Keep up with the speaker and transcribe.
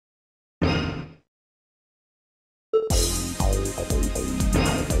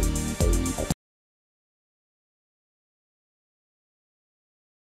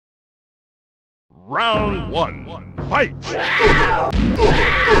Round one. Fight!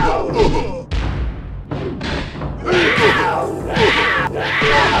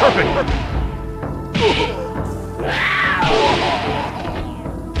 Perfect!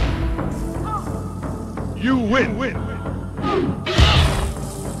 You win!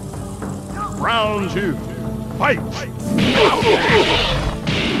 Round two. Fight!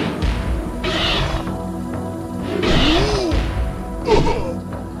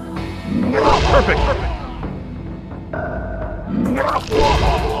 Perfect!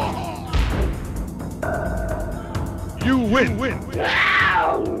 You win!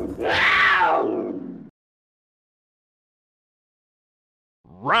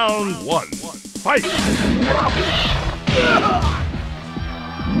 Round one. Fight!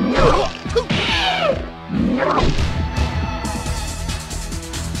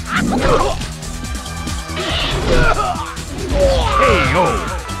 KO!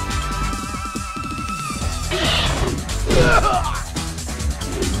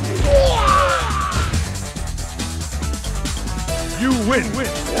 You win!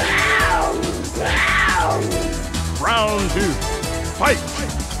 Round two. Fight!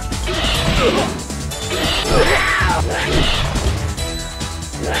 Perfect!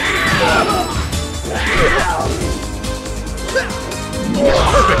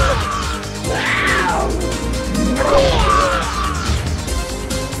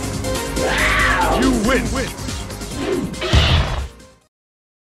 You win!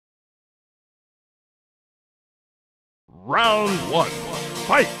 Round one.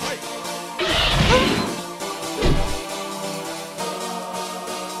 Fight!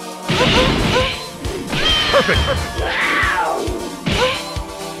 Perfect!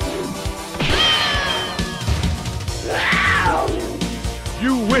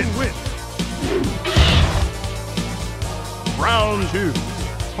 You win! Round two.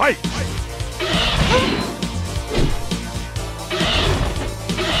 Fight!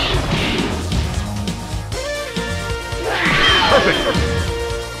 Perfect!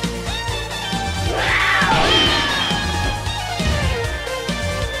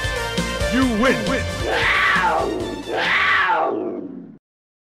 You win!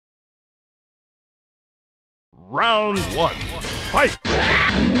 Round one. Fight!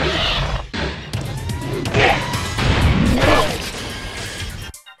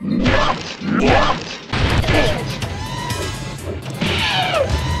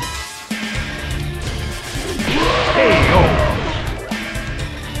 KO!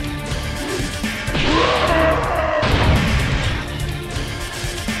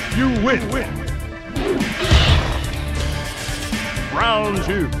 You win! Round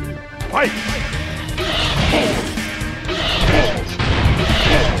two. Fight!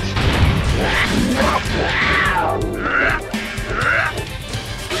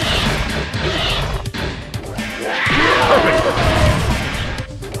 Perfect!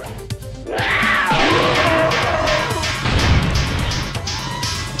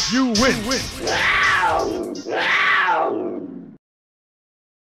 You win!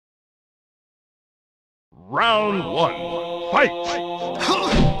 Round one. Fight!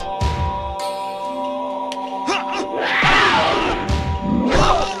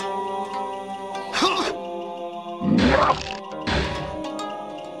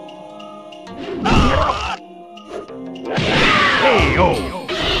 KO!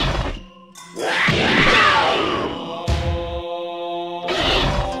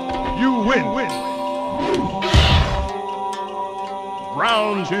 You win!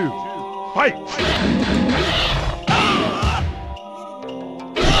 Round two. Fight!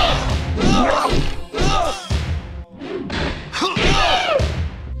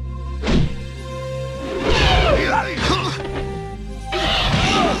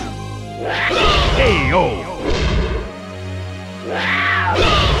 KO!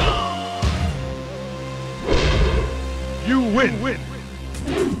 You win!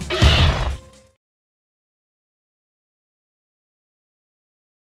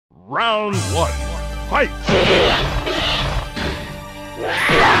 Round one. Fight!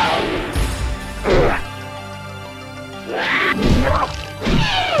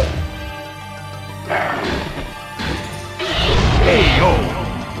 KO!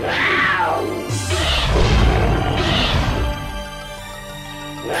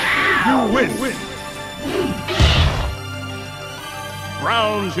 You win!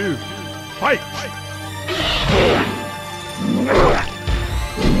 Round two. Fight!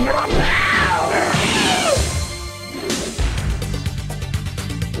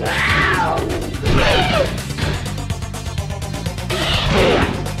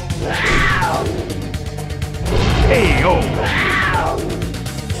 KO!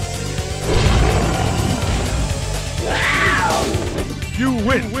 You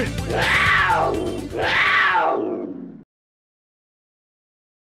win.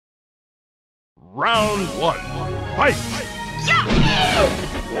 Round 1. Fight!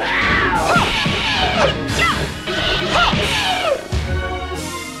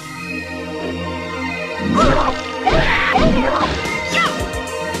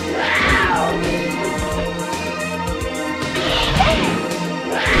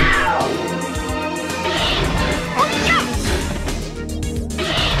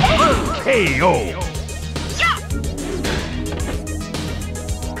 KO!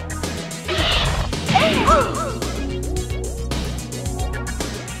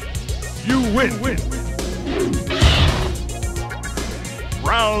 You win.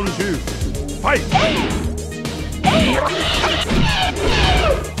 Round 2. Fight!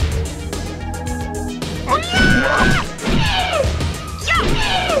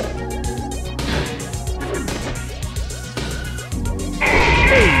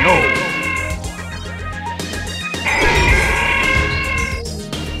 KO!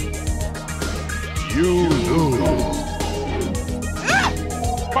 You lose.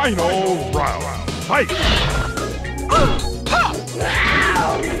 Final round. Fight!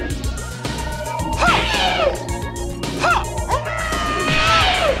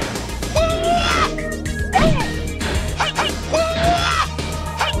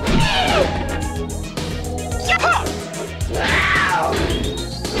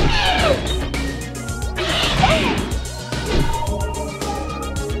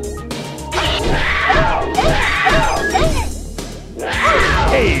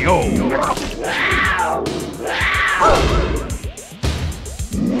 KO!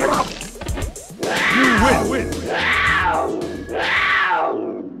 You win.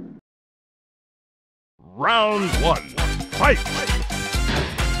 Round 1. Fight!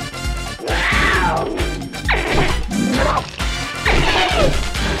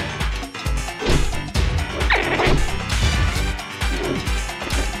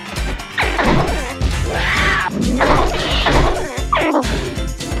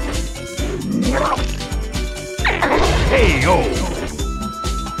 KO!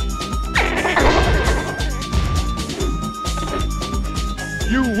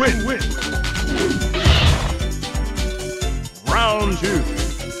 You win. Round 2.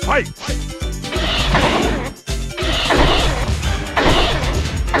 Fight!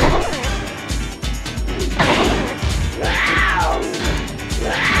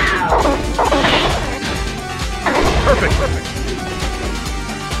 Perfect.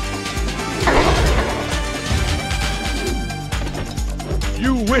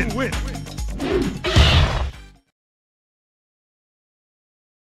 You win.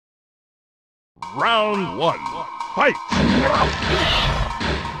 Round 1. Fight!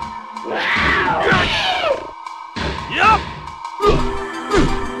 Yup!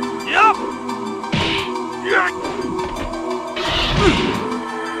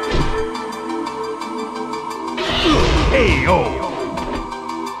 KO!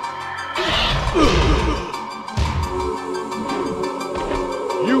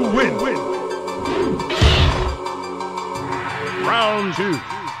 You win. Round 2.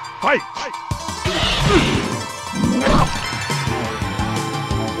 Fight!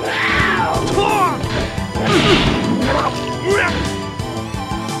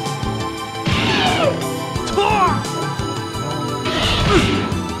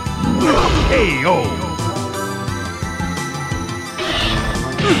 KO!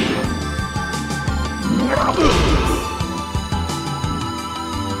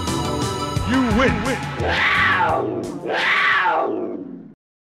 You win.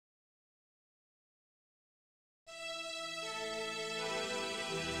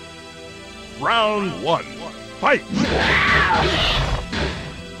 Round 1. Fight!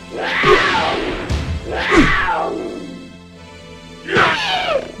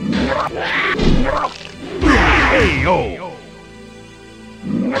 KO!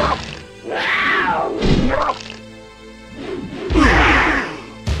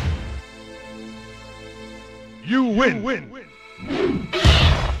 You win.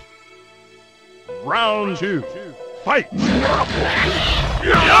 Round 2. Fight!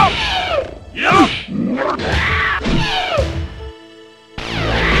 Yup!